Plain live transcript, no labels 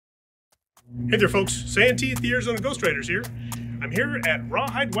Hey there folks, Santee at the Arizona Ghost Riders here. I'm here at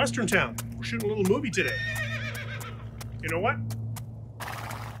Rawhide, Western Town. We're shooting a little movie today. You know what?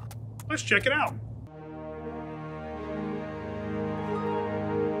 Let's check it out.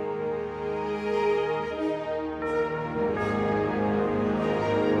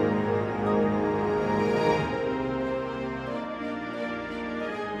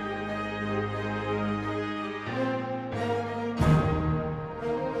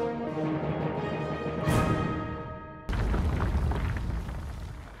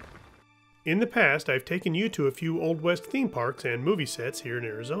 In the past, I've taken you to a few Old West theme parks and movie sets here in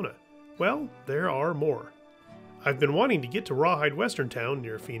Arizona. Well, there are more. I've been wanting to get to Rawhide, Western Town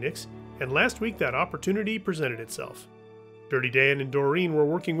near Phoenix, and last week that opportunity presented itself. Dirty Dan and Doreen were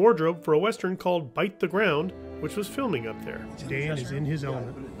working wardrobe for a Western called Bite the Ground, which was filming up there. Dan is in his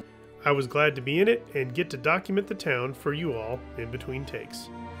element. I was glad to be in it and get to document the town for you all in between takes.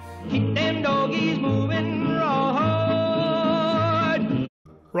 Keep them doggies moving, Rawhide.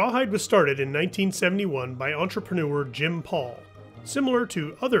 Rawhide was started in 1971 by entrepreneur Jim Paul. Similar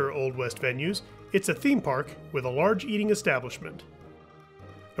to other Old West venues, it's a theme park with a large eating establishment.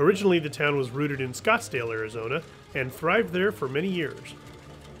 Originally, the town was rooted in Scottsdale, Arizona, and thrived there for many years.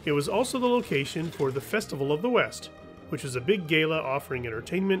 It was also the location for the Festival of the West, which was a big gala offering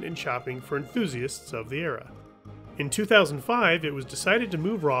entertainment and shopping for enthusiasts of the era. In 2005, it was decided to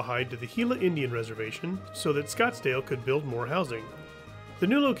move Rawhide to the Gila Indian Reservation so that Scottsdale could build more housing. The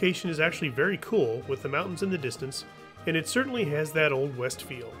new location is actually very cool, with the mountains in the distance, and it certainly has that Old West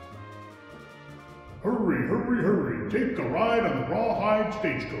feel. Hurry, hurry, hurry, take a ride on the Rawhide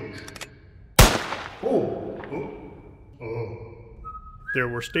stagecoach. There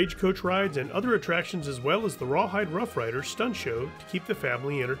were stagecoach rides and other attractions as well as the Rawhide Rough Riders stunt show to keep the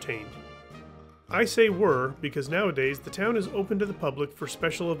family entertained. I say were because nowadays the town is open to the public for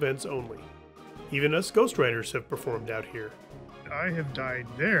special events only. Even us Ghost Riders have performed out here. I have died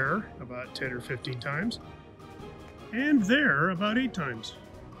there about 10 or 15 times, and there about 8 times.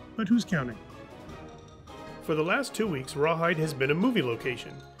 But who's counting? For the last 2 weeks, Rawhide has been a movie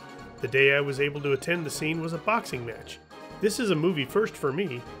location. The day I was able to attend the scene was a boxing match. This is a movie first for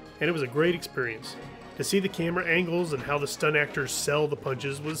me, and it was a great experience. To see the camera angles and how the stunt actors sell the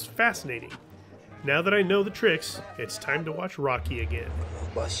punches was fascinating. Now that I know the tricks, it's time to watch Rocky again. I'll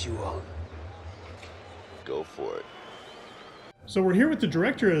bust you out. Go for it. So we're here with the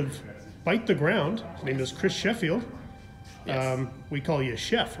director of Bite the Ground. His name is Chris Sheffield. Yes. We call you a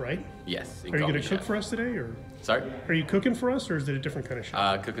chef, right? Yes. Are you going to cook for us today, or? Sorry? Are you cooking for us, or is it a different kind of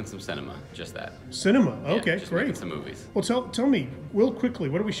chef? Cooking some cinema, just that. Cinema, okay, yeah, just great. Making some movies. Well, tell me, real quickly,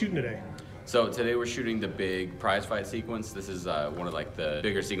 what are we shooting today? So today we're shooting the big prize fight sequence. This is one of like the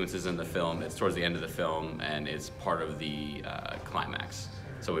bigger sequences in the film. It's towards the end of the film, and it's part of the climax.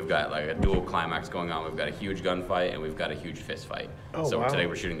 So we've got like a dual climax going on. We've got a huge gunfight and we've got a huge fist fight. Oh, so wow. Today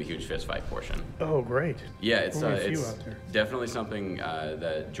we're shooting the huge fist fight portion. Oh, great. Yeah, it's out there. definitely something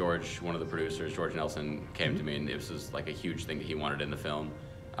that George, one of the producers, George Nelson, came to me, and this was like a huge thing that he wanted in the film.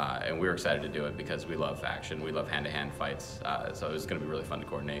 And we were excited to do it because we love action. We love hand-to-hand fights. So it was going to be really fun to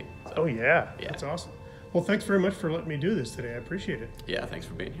coordinate. So, Oh, yeah. That's awesome. Well, thanks very much for letting me do this today. I appreciate it. Yeah, thanks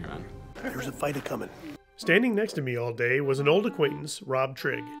for being here, man. There's a fight coming. Standing next to me all day was an old acquaintance, Rob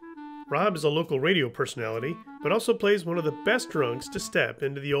Trigg. Rob is a local radio personality, but also plays one of the best drunks to step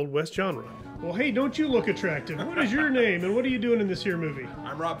into the Old West genre. Well, hey, don't you look attractive? What is your name, and what are you doing in this here movie?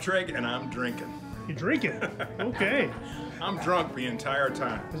 I'm Rob Trigg, and I'm drinking. You drinking? Okay. I'm drunk the entire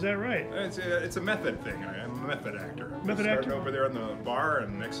time. Is that right? It's a method thing. I'm a method actor. Method Started actor? over there in the bar,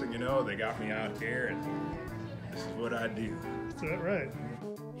 and next thing you know, they got me out here, and this is what I do. Is that right?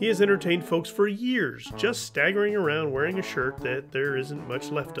 He has entertained folks for years, just staggering around wearing a shirt that there isn't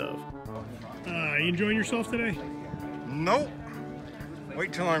much left of. You enjoying yourself today? Nope.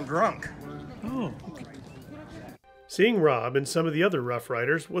 Wait till I'm drunk. Oh, okay. Seeing Rob and some of the other Rough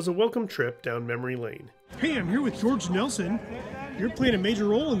Riders was a welcome trip down memory lane. Hey, I'm here with George Nelson. You're playing a major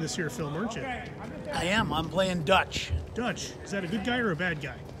role in this here film, aren't you? I am. I'm playing Dutch. Dutch, is that a good guy or a bad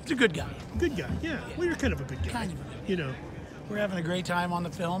guy? It's a good guy. Good guy, yeah. Well, you're kind of a good guy. Kind of a good guy. You know. We're having a great time on the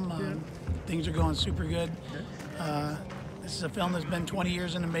film. Things are going super good. This is a film that's been 20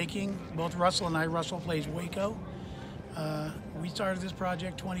 years in the making. Both Russell and I, Russell plays Waco. We started this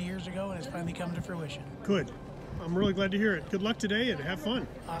project 20 years ago, and it's finally come to fruition. Good. I'm really glad to hear it. Good luck today, and have fun.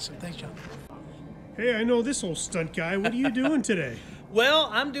 Awesome. Thanks, John. Hey, I know this old stunt guy. What are you doing today? Well,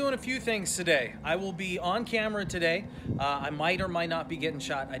 I'm doing a few things today. I will be on camera today. I might or might not be getting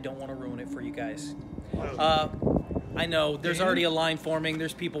shot. I don't want to ruin it for you guys. I know, there's already a line forming.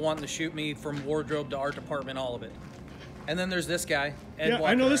 There's people wanting to shoot me from wardrobe to art department, all of it. And then there's this guy, Ed Walker.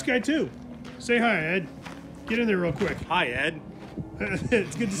 I know this guy too. Say hi, Ed. Get in there real quick. Hi, Ed.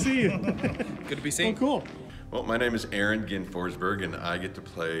 It's good to see you. Good to be seen. Oh, cool. Well, my name is Aaron ginns-forsberg, and I get to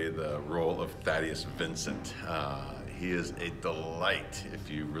play the role of Thaddeus Vincent. He is a delight if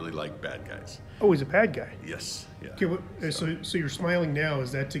you really like bad guys. Oh, he's a bad guy. Yes. Yeah. Okay, so you're smiling now.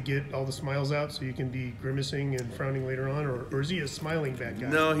 Is that to get all the smiles out so you can be grimacing and frowning later on, or is he a smiling bad guy?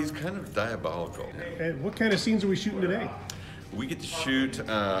 No, he's kind of diabolical. And what kind of scenes are we shooting today? We get to shoot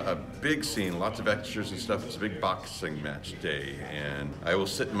a big scene, lots of extras and stuff. It's a big boxing match day, and I will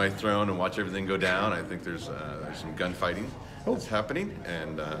sit in my throne and watch everything go down. I think there's some gunfighting that's happening,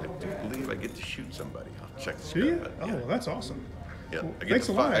 and I do believe I get to shoot somebody. I'll check the script. Do you? But, Oh, yeah. well, that's awesome. Yeah. Well, I get thanks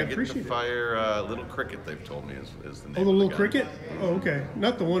to a lot. I I get appreciate to it. fire Little Cricket, they've told me is the name. Oh, the of little gun. cricket? Oh, okay.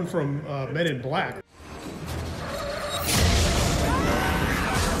 Not the one from Men in Black.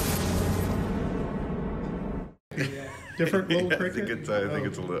 Different little cricket? I think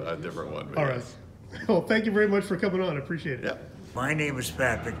it's a different one. All right. Well, thank you very much for coming on. I appreciate it. Yeah. My name is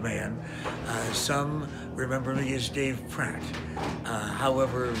Pat McMahon. Some remember me as Dave Pratt.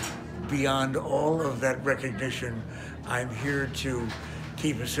 However, beyond all of that recognition, I'm here to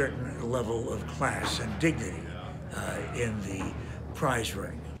keep a certain level of class and dignity in the prize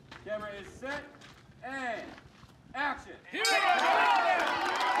ring. Camera is set and action.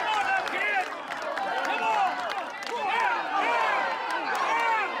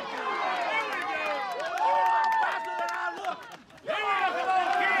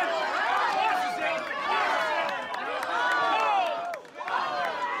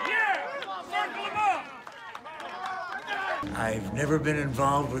 I've never been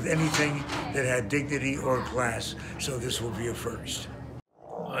involved with anything that had dignity or class, so this will be a first.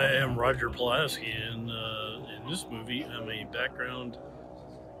 I am Roger Pulaski, and in this movie, I'm a background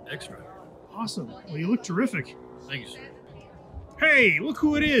extra. Awesome. Well, you look terrific. Thank you, sir. Hey, look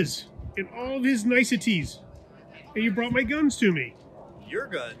who it is in all of his niceties. And you brought my guns to me. Your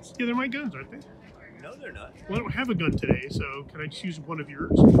guns? Yeah, they're my guns, aren't they? No, they're not. Well, I don't have a gun today, so can I just use one of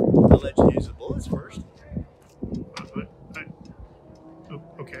yours? I'll let you use the bullets first.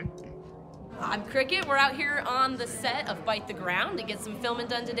 Okay. I'm Cricket. We're out here on the set of Bite the Ground to get some filming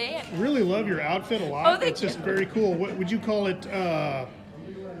done today. I really love your outfit a lot. Oh, thank it's just you. very cool. What would you call it? I'd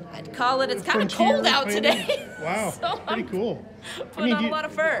call it, it's kind of Frontier cold out painting? today. Wow, So pretty cool. Putting on a lot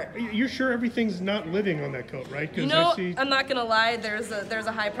of fur. You're sure everything's not living on that coat, right? 'Cause You know, I see... I'm not gonna lie. There's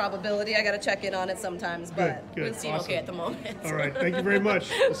a high probability. I gotta check in on it sometimes, but Good, we seem awesome. okay at the moment. All right, thank you very much.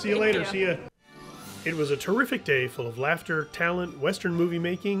 We'll see you Thank later. you. See ya. It was a terrific day full of laughter, talent, Western movie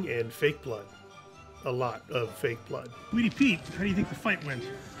making, and fake blood. A lot of fake blood. Weedy Pete, how do you think the fight went?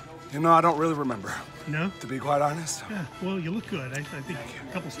 You know, I don't really remember. No? To be quite honest. Yeah, well, you look good. I think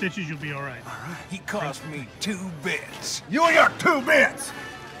a couple stitches, you'll be all right. All right. He cost me 2 bits. You only got 2 bits!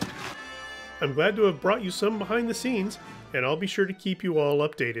 I'm glad to have brought you some behind the scenes, and I'll be sure to keep you all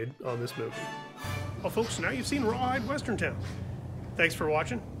updated on this movie. Well, folks, now you've seen Rawhide Western Town. Thanks for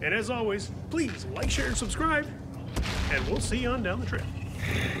watching, and as always, please like, share, and subscribe, and we'll see you on down the trail.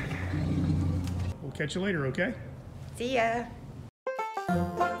 We'll catch you later, okay? See ya.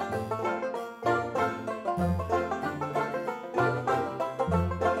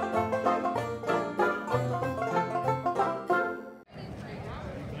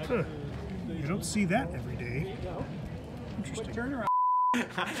 Huh. You don't see that every day. Interesting. Turn around.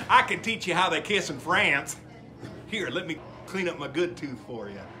 I can teach you how they kiss in France. Here, let me clean up my good tooth for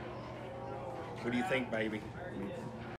you. What do you think, baby?